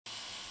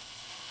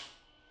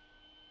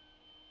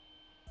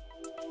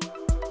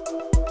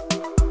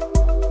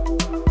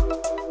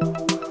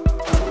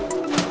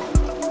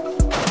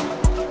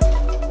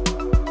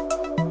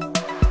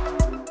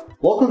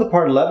welcome to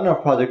part 11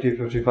 of Project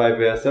E55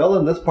 ASL,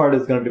 and this part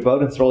is going to be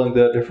about installing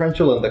the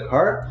differential in the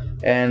car.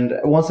 And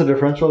once the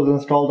differential is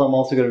installed, I'm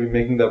also going to be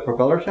making the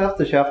propeller shaft,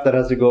 the shaft that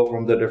has to go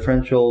from the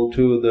differential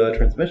to the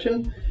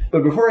transmission.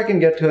 But before I can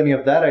get to any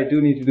of that, I do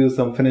need to do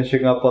some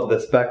finishing up on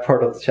this back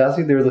part of the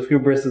chassis. There's a few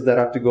braces that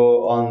have to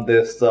go on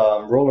this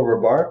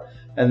rollover bar,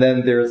 and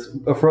then there's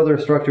a further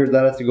structure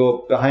that has to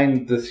go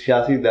behind this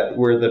chassis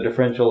where the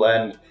differential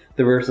and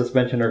the rear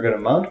suspension are going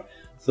to mount.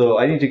 So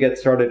I need to get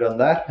started on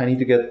that. I need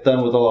to get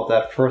done with all of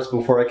that first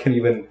before I can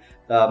even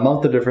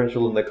mount the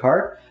differential in the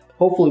car.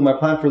 Hopefully my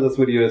plan for this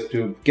video is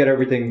to get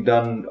everything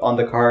done on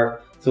the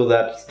car so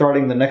that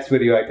starting the next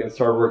video I can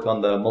start work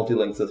on the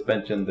multi-link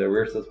suspension, the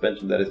rear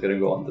suspension that is going to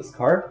go on this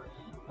car.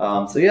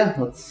 So yeah,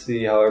 let's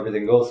see how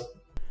everything goes.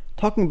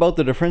 Talking about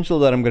the differential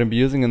that I'm going to be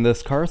using in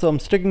this car, so I'm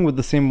sticking with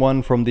the same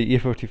one from the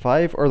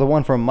E55, or the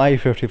one from my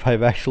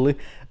E55 actually.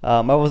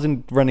 I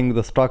wasn't running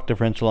the stock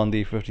differential on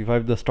the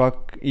E55. The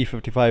stock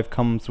E55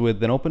 comes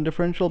with an open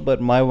differential, but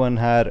my one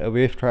had a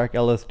WaveTrack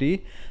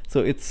LSD,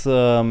 so it's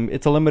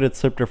a limited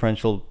slip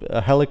differential,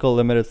 a helical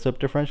limited slip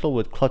differential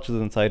with clutches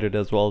inside it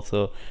as well.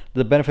 So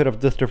the benefit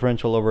of this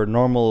differential over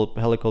normal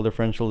helical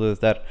differentials is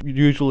that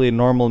usually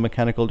normal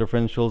mechanical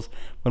differentials,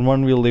 when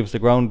one wheel leaves the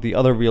ground, the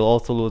other wheel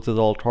also loses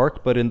all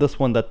torque, but in this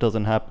one that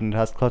doesn't happen. It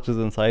has clutches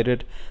inside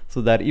it, so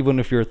that even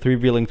if you're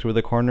three-wheeling through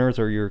the corners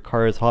or your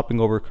car is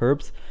hopping over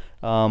curbs,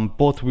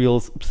 both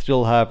wheels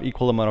still have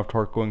equal amount of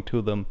torque going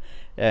to them.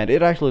 And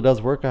it actually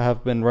does work. I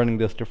have been running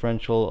this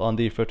differential on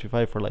the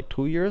E55 for like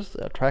 2 years,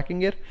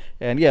 tracking it,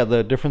 and yeah,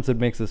 the difference it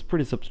makes is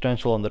pretty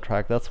substantial on the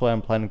track. That's why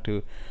I'm planning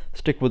to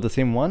stick with the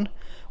same one.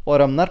 What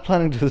I'm not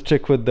planning to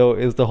stick with though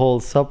is the whole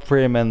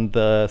subframe and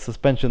the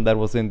suspension that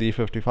was in the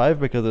E55,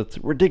 because it's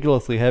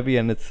ridiculously heavy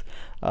and it's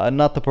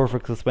not the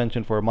perfect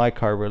suspension for my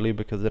car really,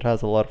 because it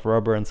has a lot of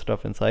rubber and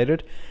stuff inside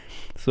it.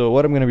 So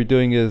what I'm going to be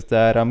doing is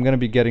that I'm going to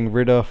be getting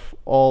rid of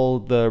all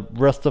the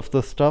rest of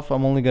the stuff.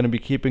 I'm only going to be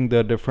keeping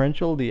the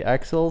differential, the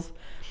axles,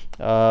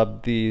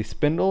 the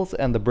spindles,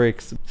 and the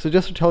brakes. So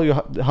just to tell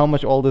you how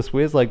much all this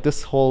weighs, like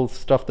this whole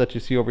stuff that you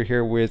see over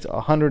here weighs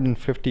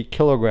 150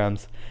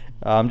 kilograms.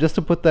 Just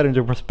to put that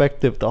into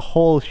perspective, the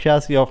whole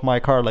chassis of my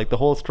car, like the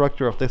whole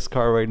structure of this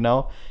car right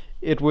now,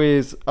 it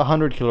weighs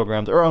 100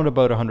 kilograms, around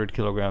about 100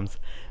 kilograms.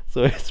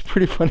 So it's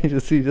pretty funny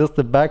to see just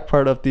the back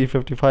part of the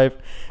E55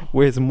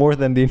 weighs more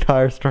than the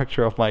entire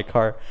structure of my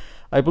car.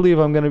 I believe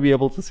I'm going to be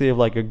able to save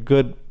like a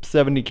good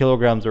 70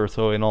 kilograms or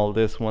so in all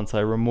this once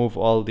I remove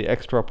all the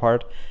extra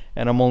part,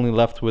 and I'm only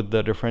left with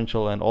the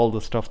differential and all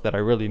the stuff that I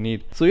really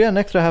need. So yeah,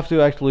 next I have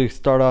to actually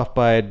start off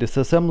by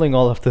disassembling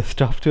all of this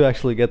stuff to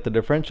actually get the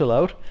differential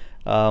out,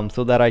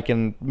 so that I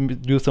can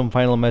do some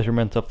final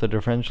measurements of the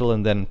differential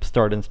and then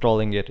start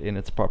installing it in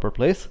its proper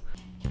place.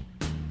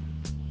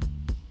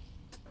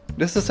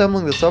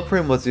 Disassembling the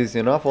subframe was easy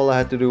enough. All I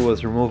had to do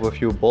was remove a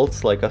few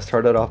bolts. Like I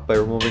started off by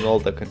removing all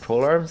the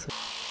control arms.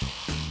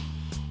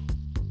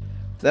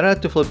 Then I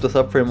had to flip the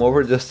subframe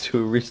over just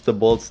to reach the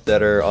bolts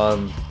that are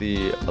on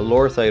the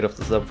lower side of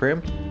the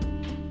subframe.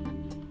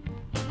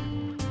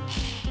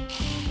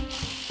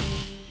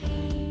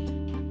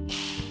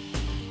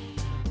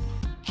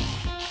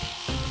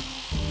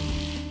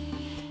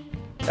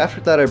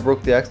 After that I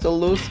broke the axle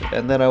loose,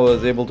 and then I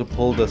was able to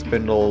pull the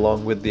spindle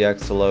along with the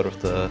axle out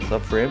of the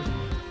subframe.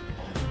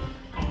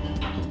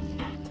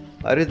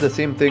 I did the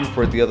same thing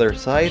for the other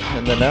side,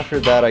 and then after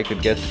that I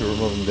could get to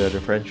removing the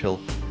differential.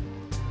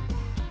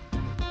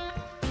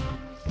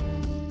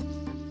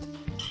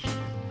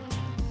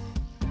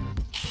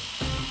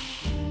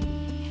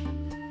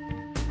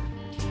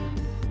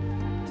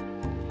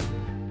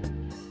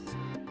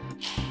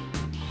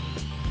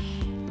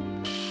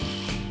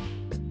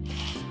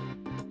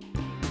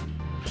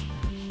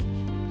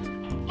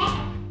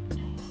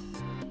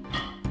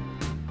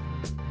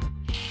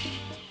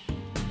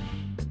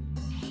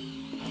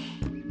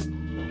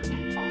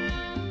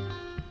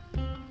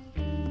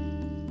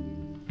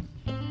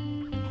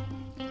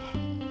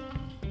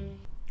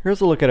 Here's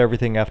a look at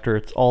everything after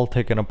it's all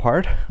taken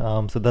apart.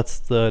 So that's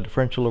the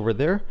differential over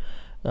there.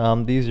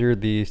 These are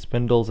the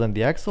spindles and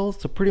the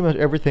axles. So pretty much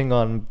everything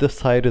on this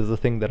side is the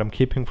thing that I'm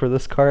keeping for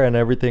this car, and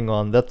everything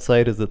on that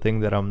side is the thing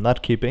that I'm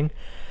not keeping.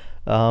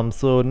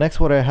 So next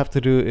what I have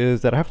to do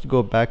is that I have to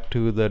go back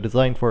to the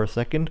design for a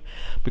second,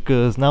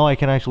 because now I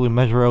can actually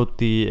measure out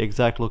the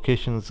exact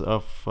locations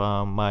of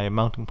my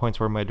mounting points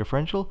for my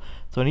differential.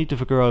 So I need to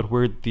figure out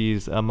where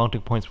these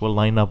mounting points will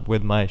line up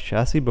with my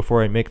chassis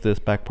before I make this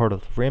back part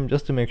of the frame,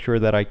 just to make sure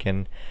that I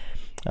can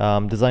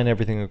design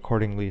everything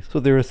accordingly.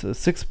 So there's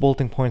 6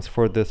 bolting points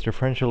for this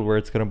differential where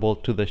it's going to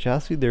bolt to the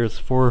chassis. There's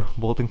 4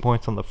 bolting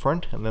points on the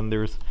front, and then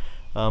there's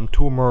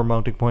 2 more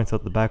mounting points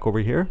at the back over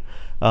here.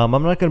 I'm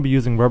not going to be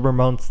using rubber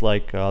mounts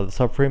like the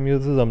subframe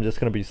uses. I'm just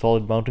going to be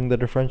solid mounting the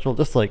differential,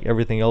 just like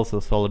everything else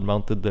is solid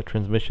mounted. The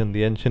transmission,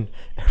 the engine,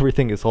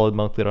 everything is solid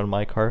mounted on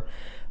my car.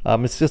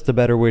 It's just a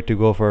better way to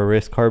go for a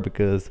race car,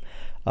 because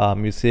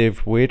you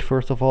save weight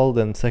first of all,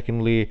 then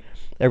secondly,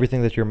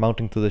 everything that you're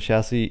mounting to the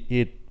chassis,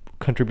 it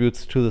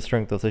contributes to the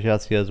strength of the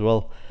chassis as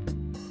well.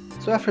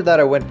 So after that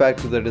I went back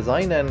to the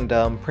design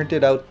and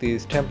printed out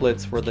these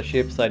templates for the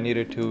shapes I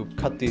needed to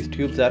cut these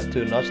tubes at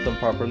to notch them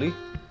properly.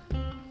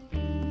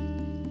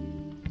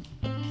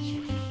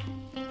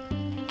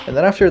 And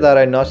then after that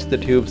I notched the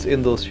tubes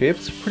in those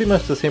shapes, pretty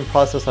much the same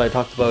process I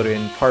talked about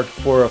in part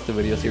 4 of the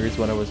video series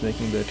when I was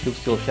making the tube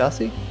steel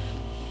chassis.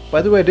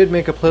 By the way, I did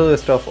make a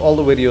playlist of all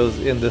the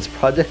videos in this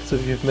project, so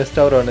if you've missed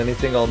out on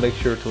anything I'll make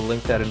sure to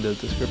link that in the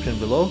description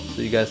below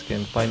so you guys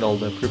can find all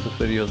the previous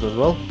videos as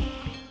well.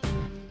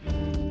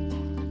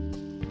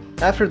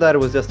 After that it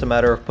was just a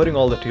matter of putting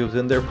all the tubes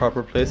in their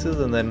proper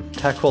places and then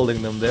tack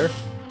welding them there.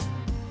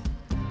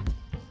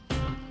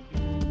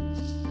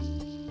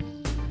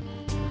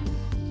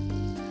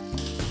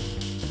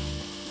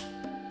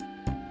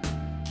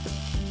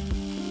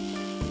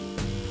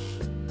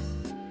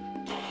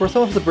 For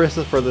some of the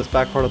braces for this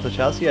back part of the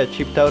chassis I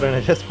cheaped out and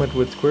I just went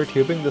with square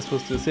tubing. This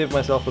was to save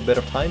myself a bit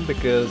of time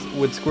because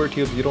with square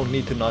tubes you don't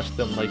need to notch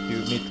them like you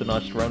need to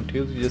notch round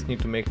tubes. You just need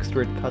to make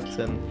straight cuts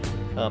and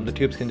the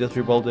tubes can just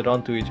be welded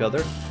onto each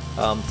other.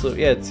 So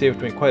yeah, it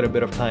saved me quite a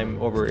bit of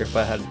time over if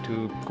I had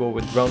to go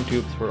with round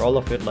tubes for all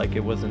of it like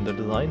it was in the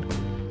design.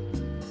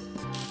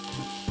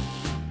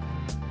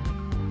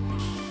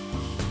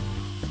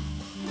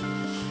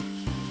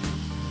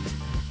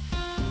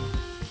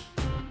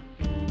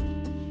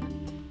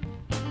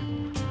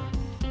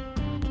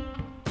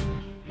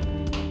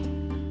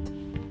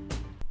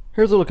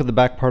 Here's a look at the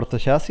back part of the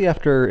chassis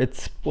after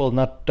it's, well,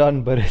 not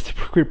done, but it's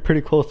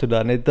pretty close to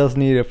done. It does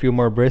need a few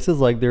more braces,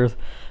 like there's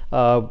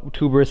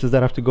 2 braces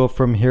that have to go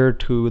from here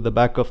to the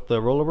back of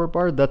the rollover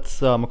bar.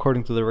 That's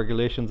according to the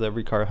regulations,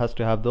 every car has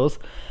to have those.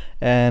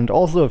 And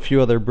also a few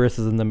other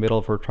braces in the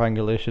middle for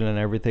triangulation and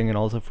everything, and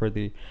also for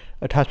the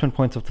attachment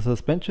points of the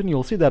suspension.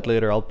 You'll see that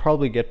later. I'll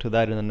probably get to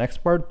that in the next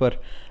part,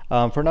 but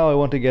for now I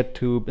want to get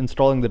to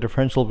installing the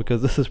differential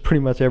because this is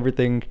pretty much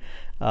everything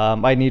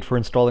I need for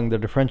installing the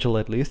differential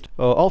at least.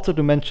 Also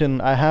to mention,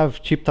 I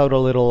have cheaped out a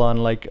little on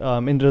like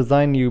in the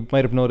design you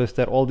might have noticed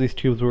that all these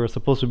tubes were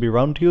supposed to be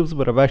round tubes,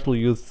 but I've actually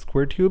used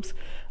square tubes.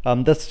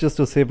 That's just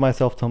to save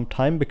myself some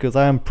time because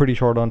I am pretty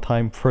short on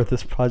time for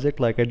this project.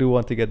 Like I do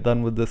want to get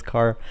done with this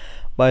car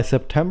by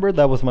September.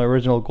 That was my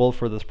original goal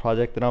for this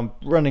project, and I'm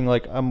running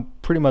like I'm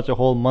pretty much a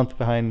whole month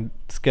behind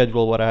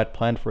schedule what I had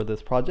planned for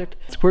this project.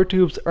 Square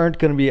tubes aren't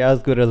going to be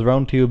as good as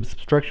round tubes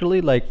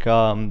structurally, like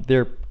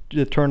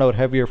they turn out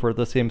heavier for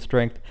the same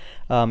strength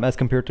as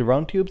compared to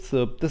round tubes,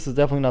 so this is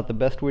definitely not the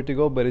best way to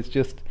go, but it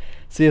just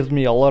saves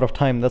me a lot of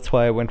time. That's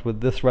why I went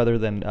with this rather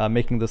than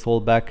making this whole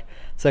back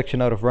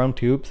section out of round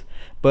tubes.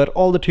 But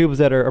all the tubes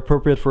that are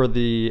appropriate for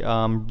the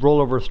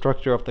rollover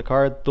structure of the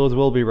car, those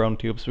will be round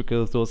tubes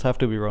because those have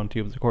to be round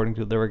tubes according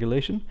to the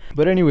regulation.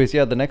 But anyways,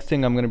 yeah, the next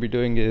thing I'm going to be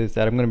doing is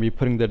that I'm going to be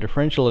putting the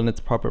differential in its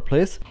proper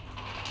place.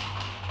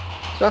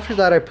 So after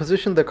that I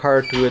positioned the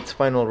car to its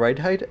final ride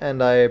height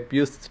and I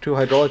used 2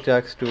 hydraulic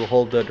jacks to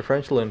hold the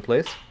differential in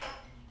place.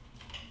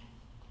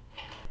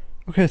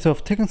 Okay, so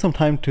I've taken some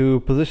time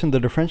to position the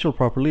differential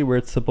properly where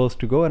it's supposed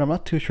to go, and I'm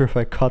not too sure if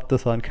I caught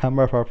this on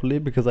camera properly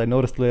because I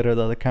noticed later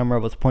that the camera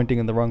was pointing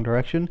in the wrong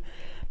direction.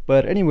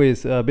 But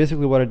anyways,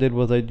 basically what I did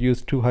was I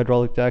used 2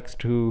 hydraulic jacks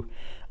to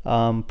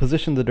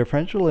position the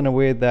differential in a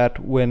way that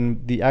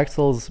when the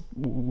axles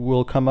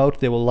will come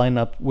out, they will line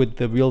up with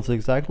the wheels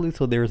exactly,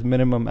 so there's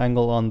minimum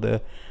angle on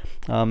the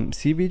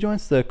CV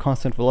joints, the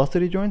constant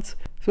velocity joints.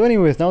 So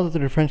anyways, now that the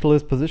differential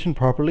is positioned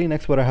properly,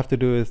 next what I have to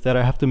do is that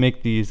I have to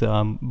make these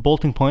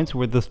bolting points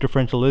where this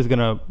differential is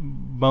gonna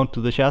mount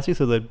to the chassis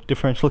so the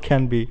differential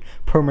can be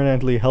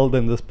permanently held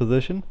in this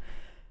position.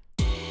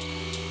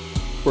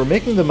 For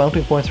making the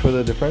mounting points for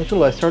the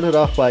differential, I started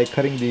off by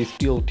cutting these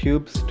steel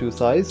tubes to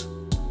size.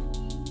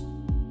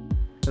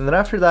 And then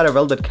after that I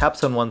welded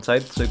caps on one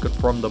side so it could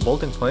form the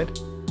bolting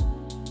point.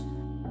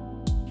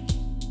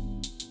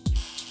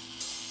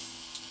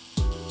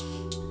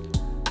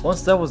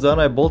 Once that was done,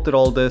 I bolted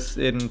all this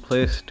in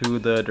place to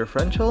the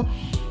differential.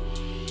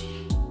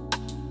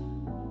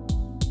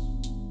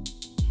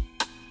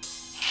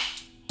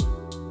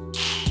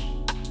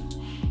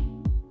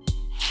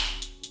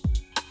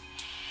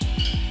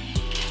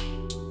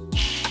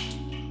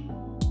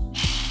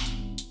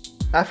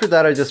 After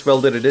that I just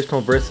welded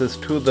additional braces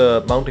to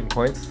the mounting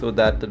points so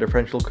that the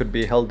differential could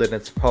be held in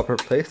its proper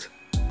place.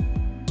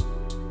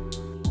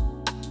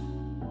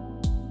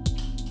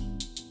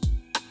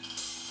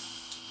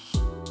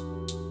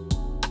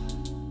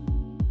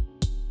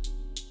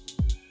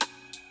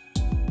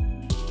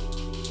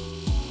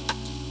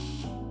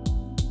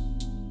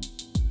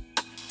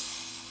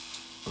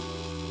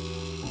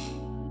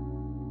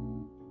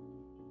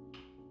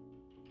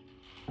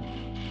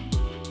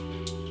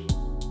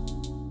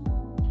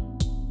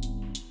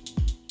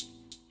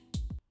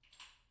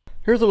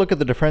 Here's a look at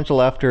the differential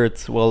after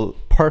it's, well,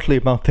 partly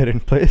mounted in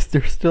place.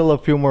 There's still a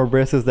few more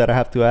braces that I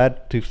have to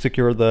add to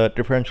secure the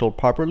differential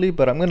properly,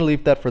 but I'm going to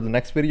leave that for the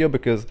next video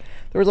because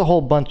there's a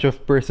whole bunch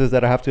of braces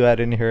that I have to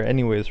add in here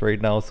anyways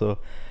right now, so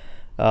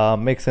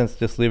makes sense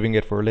just leaving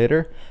it for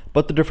later.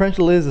 But the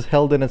differential is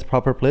held in its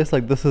proper place.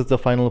 Like, this is the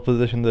final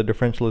position the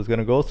differential is going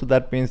to go. So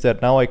that means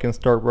that now I can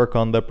start work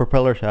on the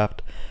propeller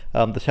shaft,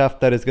 the shaft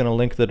that is going to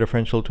link the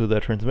differential to the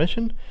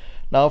transmission.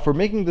 Now for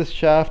making this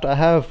shaft, I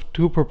have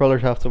two propeller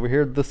shafts over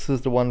here. This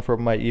is the one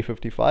from my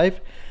E55,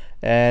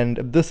 and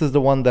this is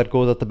the one that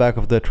goes at the back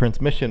of the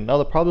transmission. Now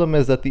the problem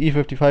is that the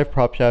E55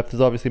 prop shaft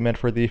is obviously meant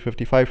for the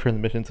E55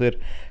 transmission, so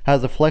it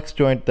has a flex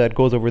joint that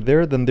goes over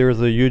there, then there's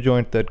a U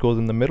joint that goes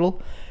in the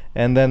middle,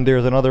 and then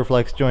there's another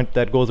flex joint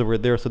that goes over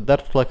there. So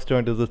that flex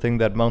joint is the thing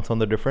that mounts on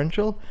the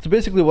differential. So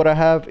basically what I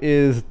have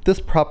is this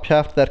prop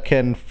shaft that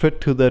can fit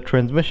to the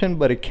transmission,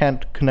 but it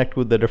can't connect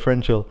with the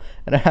differential.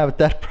 And I have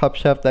that prop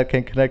shaft that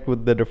can connect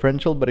with the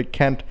differential, but it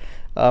can't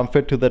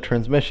fit to the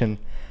transmission.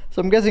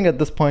 So I'm guessing at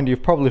this point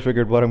you've probably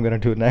figured what I'm going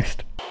to do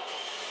next.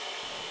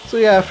 So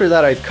yeah, after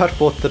that I cut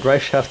both the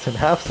drive shafts in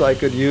half so I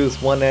could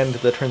use one end,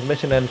 the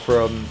transmission end,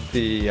 from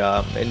the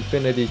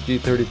Infiniti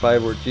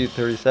G35 or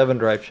G37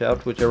 drive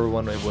shaft, whichever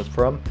one it was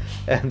from,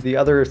 and the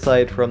other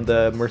side from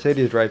the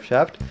Mercedes drive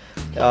shaft.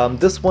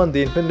 This one,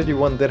 the Infiniti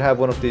one, did have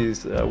one of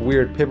these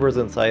weird pivots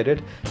inside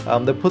it.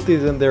 They put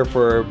these in there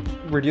for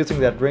reducing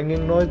that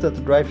ringing noise that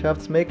the drive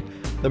shafts make.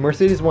 The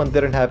Mercedes one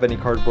didn't have any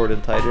cardboard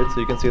inside it, so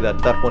you can see that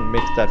that one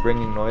makes that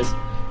ringing noise.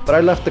 But I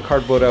left the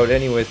cardboard out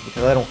anyways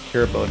because I don't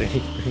care about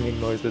any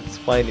ringing noise. It's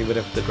fine even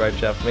if the drive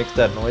shaft makes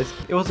that noise.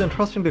 It was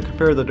interesting to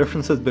compare the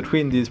differences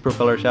between these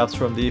propeller shafts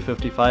from the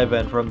E55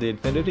 and from the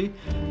Infiniti.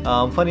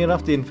 Funny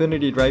enough, the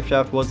Infiniti drive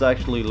shaft was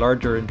actually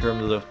larger in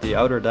terms of the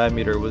outer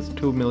diameter. It was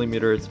 2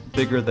 millimeters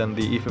bigger than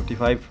the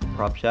E55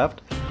 prop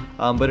shaft.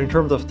 But in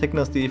terms of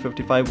thickness, the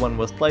E55 one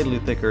was slightly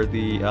thicker.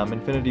 The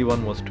Infiniti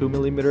one was 2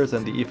 millimeters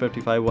and the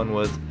E55 one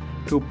was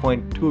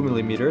 2.2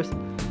 millimeters.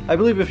 I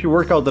believe if you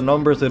work out the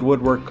numbers, it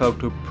would work out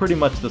to pretty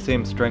much the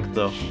same strength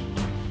though.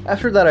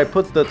 After that I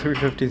put the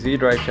 350Z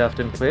drive shaft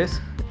in place.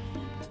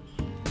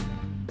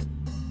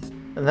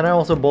 And then I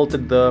also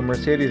bolted the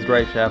Mercedes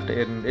drive shaft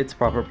in its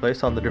proper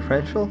place on the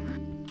differential.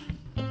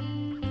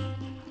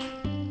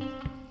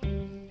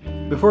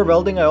 Before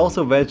welding, I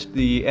also wedged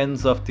the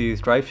ends of these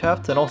drive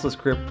shafts and also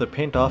scraped the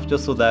paint off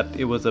just so that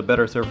it was a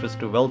better surface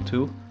to weld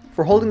to.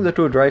 For holding the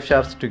two drive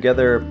shafts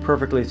together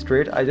perfectly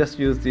straight, I just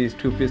used these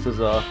two pieces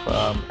of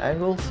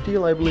angle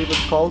steel, I believe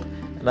it's called,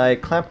 and I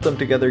clamped them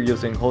together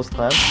using hose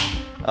clamps.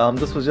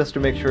 This was just to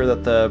make sure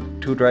that the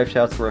two drive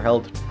shafts were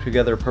held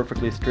together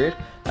perfectly straight.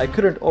 I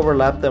couldn't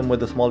overlap them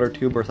with a smaller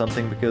tube or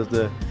something because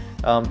the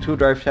two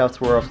drive shafts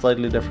were of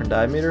slightly different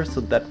diameters,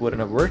 so that wouldn't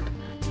have worked.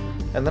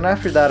 And then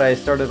after that I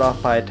started off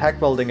by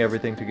tack welding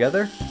everything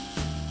together.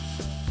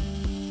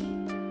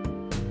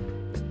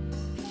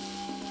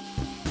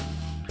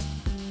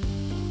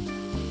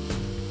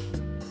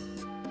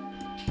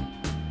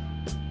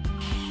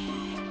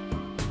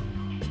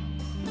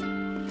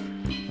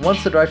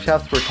 Once the drive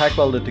shafts were tack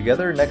welded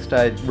together, next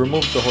I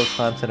removed the hose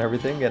clamps and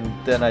everything, and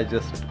then I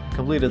just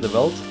completed the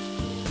welds.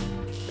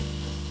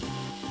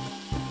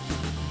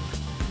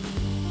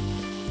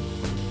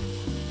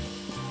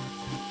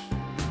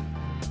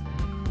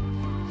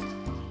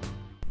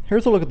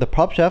 Here's a look at the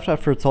prop shaft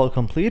after it's all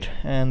complete,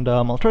 and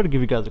I'll try to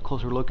give you guys a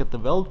closer look at the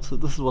weld. So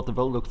this is what the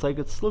weld looks like.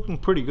 It's looking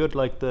pretty good.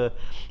 Like, the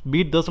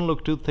bead doesn't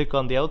look too thick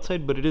on the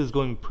outside, but it is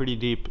going pretty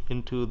deep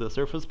into the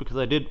surface because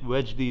I did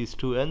wedge these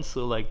two ends,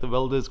 so like the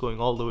weld is going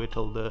all the way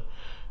till the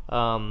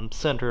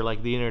center,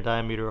 like the inner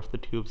diameter of the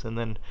tubes, and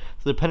then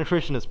so the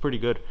penetration is pretty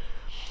good.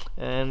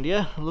 And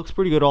yeah, it looks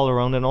pretty good all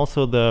around, and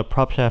also the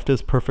prop shaft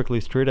is perfectly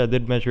straight. I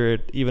did measure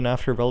it even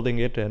after welding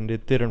it, and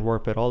it didn't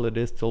warp at all. It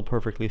is still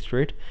perfectly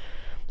straight.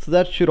 So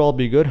that should all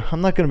be good.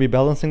 I'm not going to be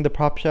balancing the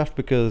prop shaft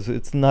because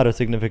it's not a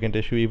significant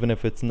issue even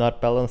if it's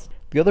not balanced.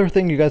 The other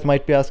thing you guys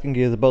might be asking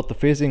is about the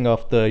phasing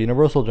of the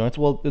universal joints.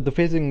 Well, the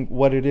phasing,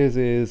 what it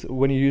is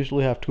when you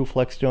usually have two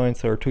flex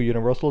joints or two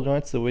universal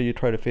joints, the way you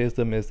try to phase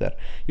them is that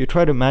you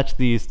try to match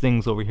these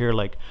things over here.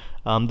 Like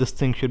this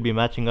thing should be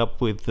matching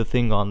up with the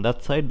thing on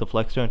that side, the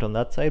flex joint on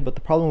that side. But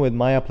the problem with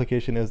my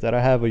application is that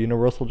I have a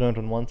universal joint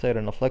on one side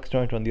and a flex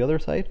joint on the other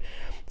side.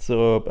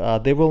 So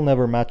they will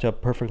never match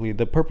up perfectly.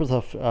 The purpose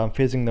of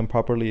phasing them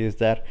properly is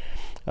that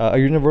a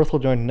universal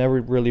joint never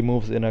really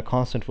moves in a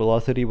constant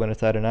velocity when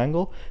it's at an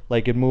angle.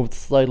 Like, it moves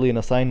slightly in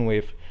a sine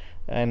wave.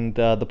 And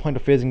the point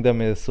of phasing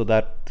them is so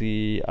that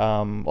the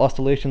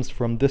oscillations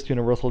from this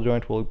universal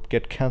joint will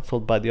get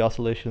cancelled by the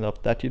oscillation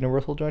of that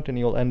universal joint, and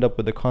you'll end up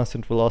with a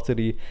constant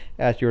velocity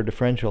at your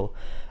differential.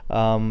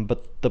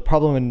 But the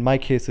problem in my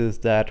case is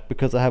that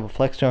because I have a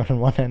flex joint on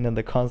one end and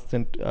the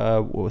constant,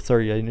 a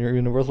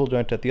universal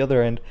joint at the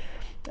other end,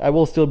 I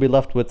will still be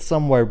left with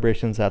some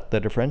vibrations at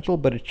the differential,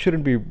 but it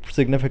shouldn't be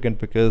significant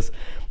because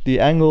the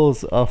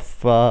angles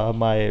of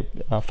my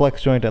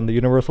flex joint and the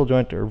universal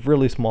joint are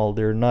really small.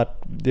 They're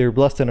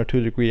less than a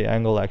 2-degree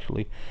angle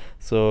actually.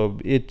 So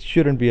it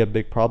shouldn't be a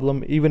big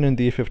problem. Even in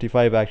the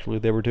E55 actually,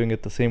 they were doing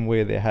it the same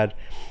way. They had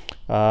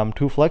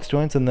two flex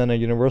joints and then a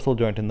universal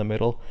joint in the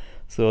middle.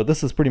 So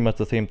this is pretty much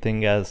the same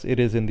thing as it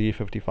is in the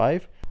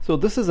E55. So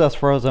this is as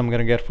far as I'm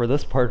gonna get for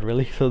this part,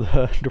 really. So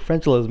the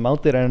differential is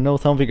mounted, and I know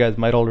some of you guys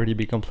might already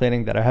be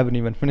complaining that I haven't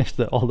even finished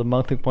all the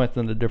mounting points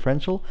in the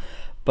differential,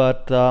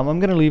 but I'm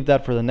gonna leave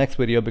that for the next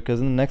video, because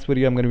in the next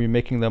video I'm gonna be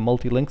making the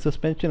multi-link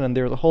suspension, and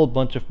there's a whole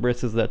bunch of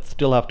braces that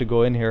still have to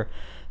go in here.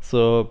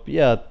 So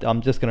yeah,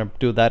 I'm just gonna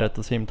do that at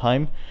the same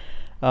time.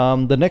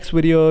 The next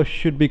video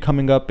should be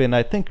coming up in,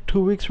 I think,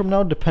 2 weeks from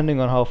now, depending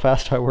on how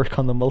fast I work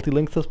on the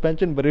multi-link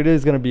suspension, but it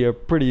is going to be a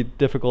pretty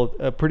difficult,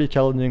 pretty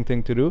challenging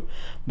thing to do,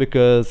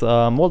 because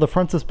well, the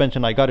front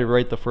suspension, I got it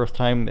right the first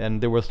time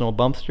and there was no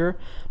bump stir,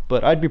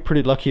 but I'd be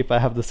pretty lucky if I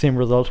have the same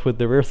results with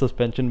the rear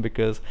suspension,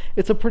 because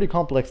it's a pretty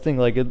complex thing.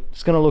 Like,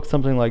 it's going to look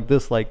something like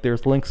this, like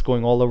there's links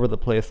going all over the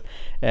place,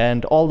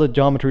 and all the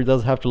geometry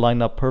does have to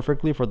line up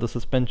perfectly for the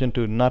suspension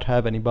to not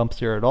have any bump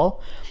stir at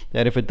all,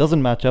 and if it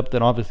doesn't match up,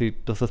 then obviously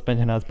the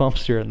suspension has bump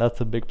stir, and that's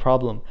a big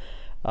problem.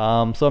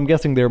 So I'm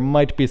guessing there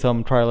might be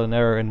some trial and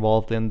error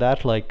involved in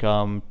that, like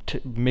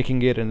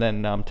making it and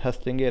then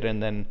testing it,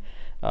 and then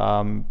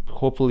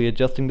hopefully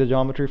adjusting the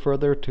geometry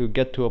further to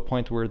get to a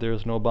point where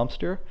there's no bump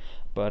stir.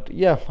 But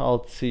yeah,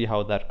 I'll see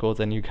how that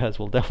goes, and you guys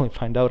will definitely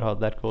find out how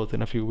that goes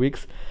in a few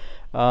weeks.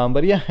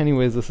 But yeah,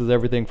 anyways, this is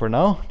everything for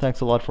now. Thanks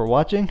a lot for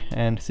watching,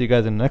 and see you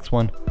guys in the next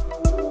one.